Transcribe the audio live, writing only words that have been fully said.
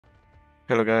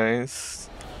Hello guys,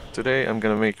 today I'm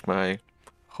gonna make my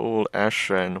whole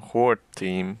Ashran Horde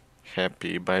team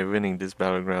happy by winning this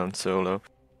battleground solo.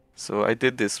 So I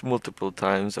did this multiple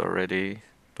times already,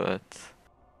 but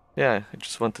yeah, I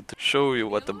just wanted to show you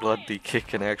what the Blood DK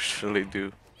can actually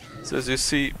do. So as you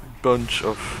see, bunch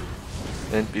of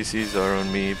NPCs are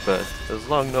on me, but as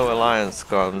long no alliance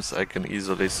comes, I can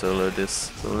easily solo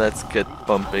this. So let's get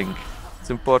bumping. It's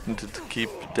important to keep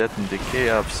Death and Decay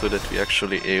up so that we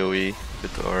actually AoE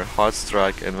with our Hot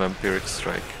Strike and Vampiric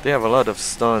Strike. They have a lot of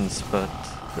stuns, but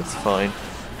that's fine.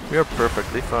 We are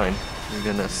perfectly fine. We're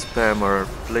gonna spam our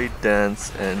Blade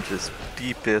Dance and just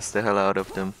DPS the hell out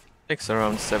of them. Takes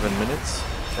around 7 minutes,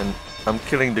 and I'm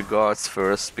killing the guards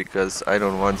first because I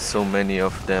don't want so many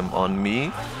of them on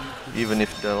me. Even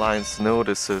if the alliance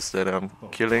notices that I'm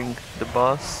killing the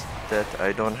boss, that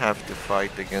I don't have to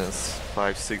fight against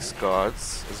 5-6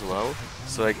 guards as well.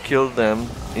 So I kill them.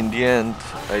 In the end,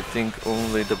 I think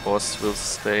only the boss will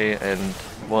stay and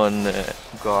one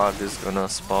guard is gonna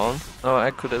spawn. Oh,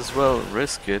 I could as well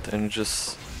risk it and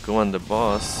just go on the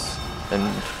boss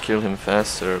and kill him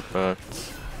faster, but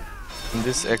in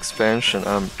this expansion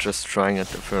I'm just trying it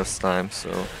the first time,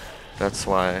 so that's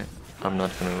why I'm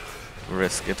not gonna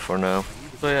risk it for now.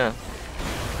 So yeah,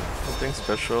 nothing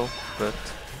special, but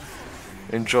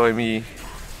enjoy me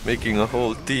making a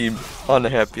whole team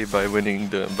unhappy by winning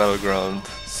the battleground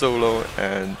solo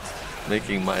and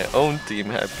making my own team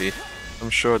happy. I'm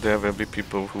sure there will be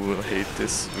people who will hate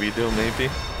this video, maybe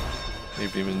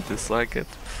even dislike it.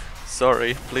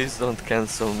 Sorry, please don't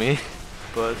cancel me.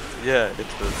 But yeah,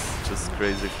 it was just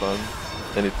crazy fun,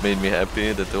 and it made me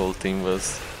happy that the whole team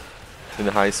was in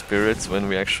high spirits when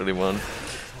we actually won.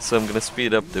 So I'm gonna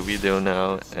speed up the video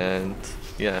now and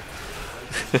yeah,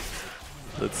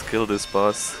 let's kill this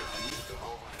boss.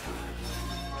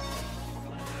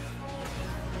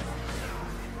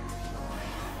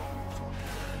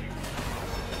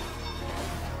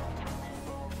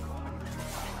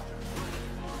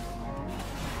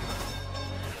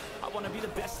 I wanna be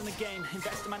the best in the game,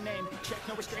 invest in my name. Check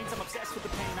no restraints, I'm obsessed with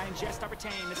the pain. I ingest, I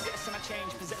retain, assess and I change.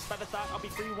 Possessed by the thought I'll be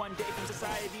free one day from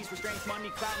society's restraints. Money,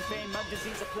 clout and fame, mud,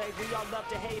 disease, a plague. We all love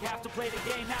to hate, have to play the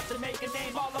game, have to make a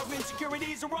name. All our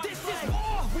insecurities are on This is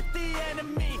war with the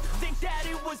enemy. Think that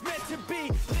it was meant to be.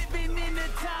 Living in a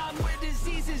time where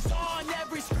disease is on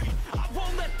every screen. I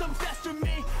won't let them fester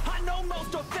me. I know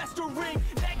most are festering.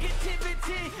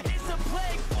 Negativity is a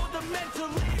plague for the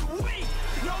mentally weak.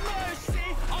 No mercy,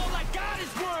 all I got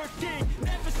is working.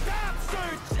 Never stop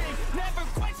searching, never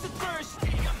quite so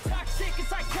thirsty. I'm toxic and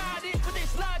psychotic, for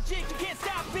this logic you can't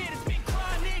stop it. It's been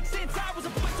chronic since I was a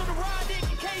boy, so neurotic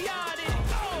and chaotic.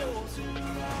 Oh! To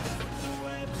rise from the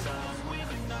webs I'm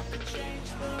weaving up and change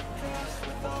the past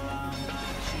with all I'm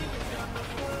achieving. Got my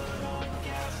foot on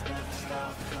gas, never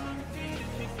stop competing.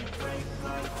 If you break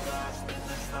like glass, then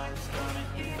this life's gonna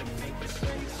eat and make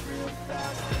mistakes real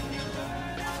fast. And you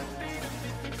learn how to beat 'em.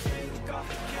 If you take off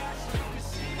the cash, you can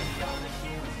see all the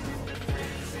healing in the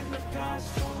things in the past.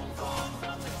 Don't move on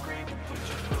from the grave and put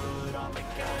your foot on the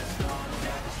gas. No,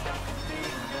 never stop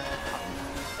competing. I'm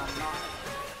loose, I'm not.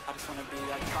 I just wanna be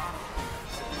iconic.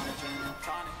 Sipping on a gin and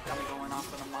tonic, got me going off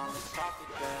when I'm on this topic.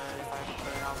 If I ever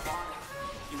play, I want it.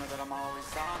 You know that I'm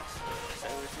always honest. Stay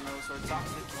away from those who are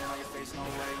toxic. You know your face, no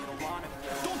way, you don't want it.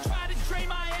 Don't try to drain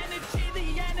my energy.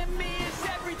 The enemy is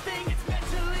everything. It's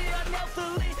mentally,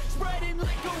 unhealthily, spreading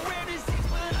like a rare disease.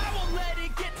 But I won't let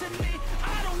it get to me.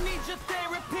 I don't need your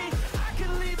therapy. I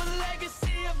can leave a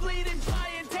legacy of leading by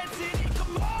intensity.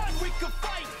 Come on, we can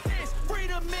fight this.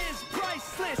 Freedom is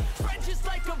priceless. Spread just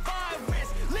like a virus.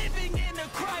 Living in a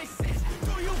crisis.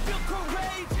 Do you feel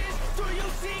courageous? Do you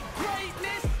seek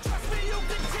greatness? Trust me, you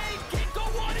can take it. Go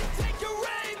on and take your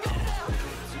aim.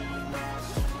 To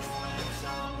last from the webs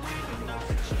I'm weaving. I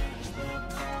can change the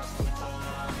past with all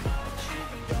I'm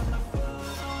achieving. Got my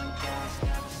foot on gas,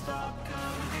 never stop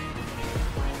competing. If you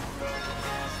break the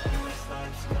past, then this life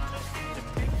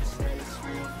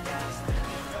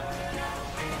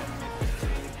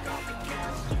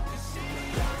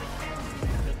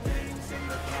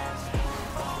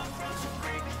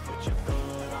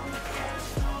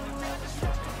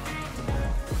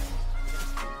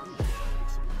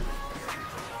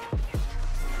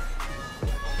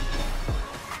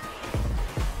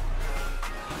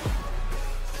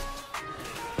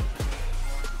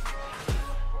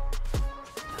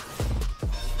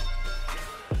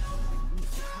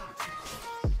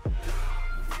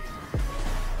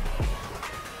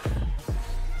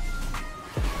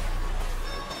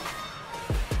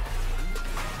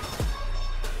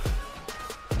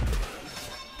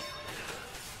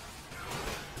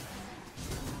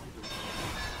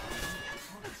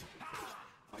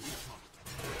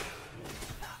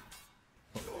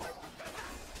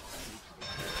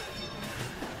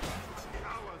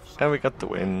And we got the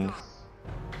win.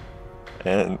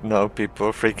 And now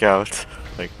people freak out.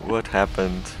 Like, what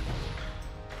happened?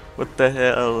 What the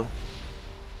hell?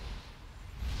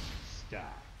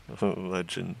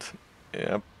 Legend.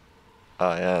 Yep.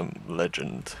 I am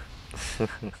legend.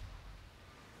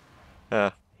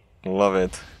 Yeah. Love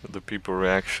it. The people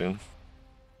reaction.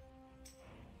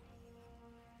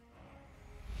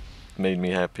 Made me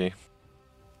happy.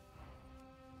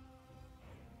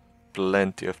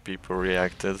 Plenty of people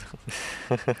reacted.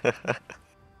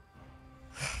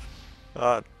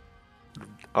 Ah,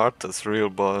 Arthas, real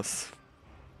boss.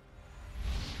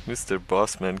 Mr.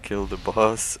 Bossman killed the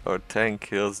boss, or tank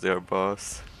kills their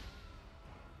boss.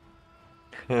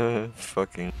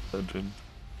 Fucking legend.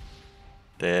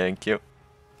 Thank you.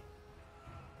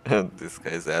 This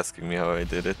guy's asking me how I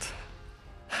did it.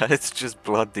 It's just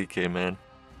blood decay, man.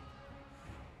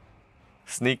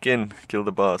 Sneak in, kill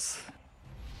the boss.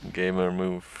 Gamer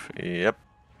move. Yep.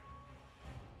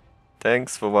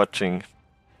 Thanks for watching.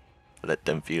 Let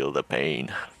them feel the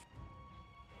pain.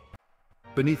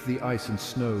 Beneath the ice and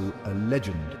snow, a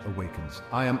legend awakens.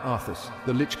 I am Arthas,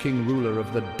 the Lich King ruler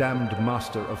of the damned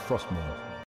master of Frostmourne.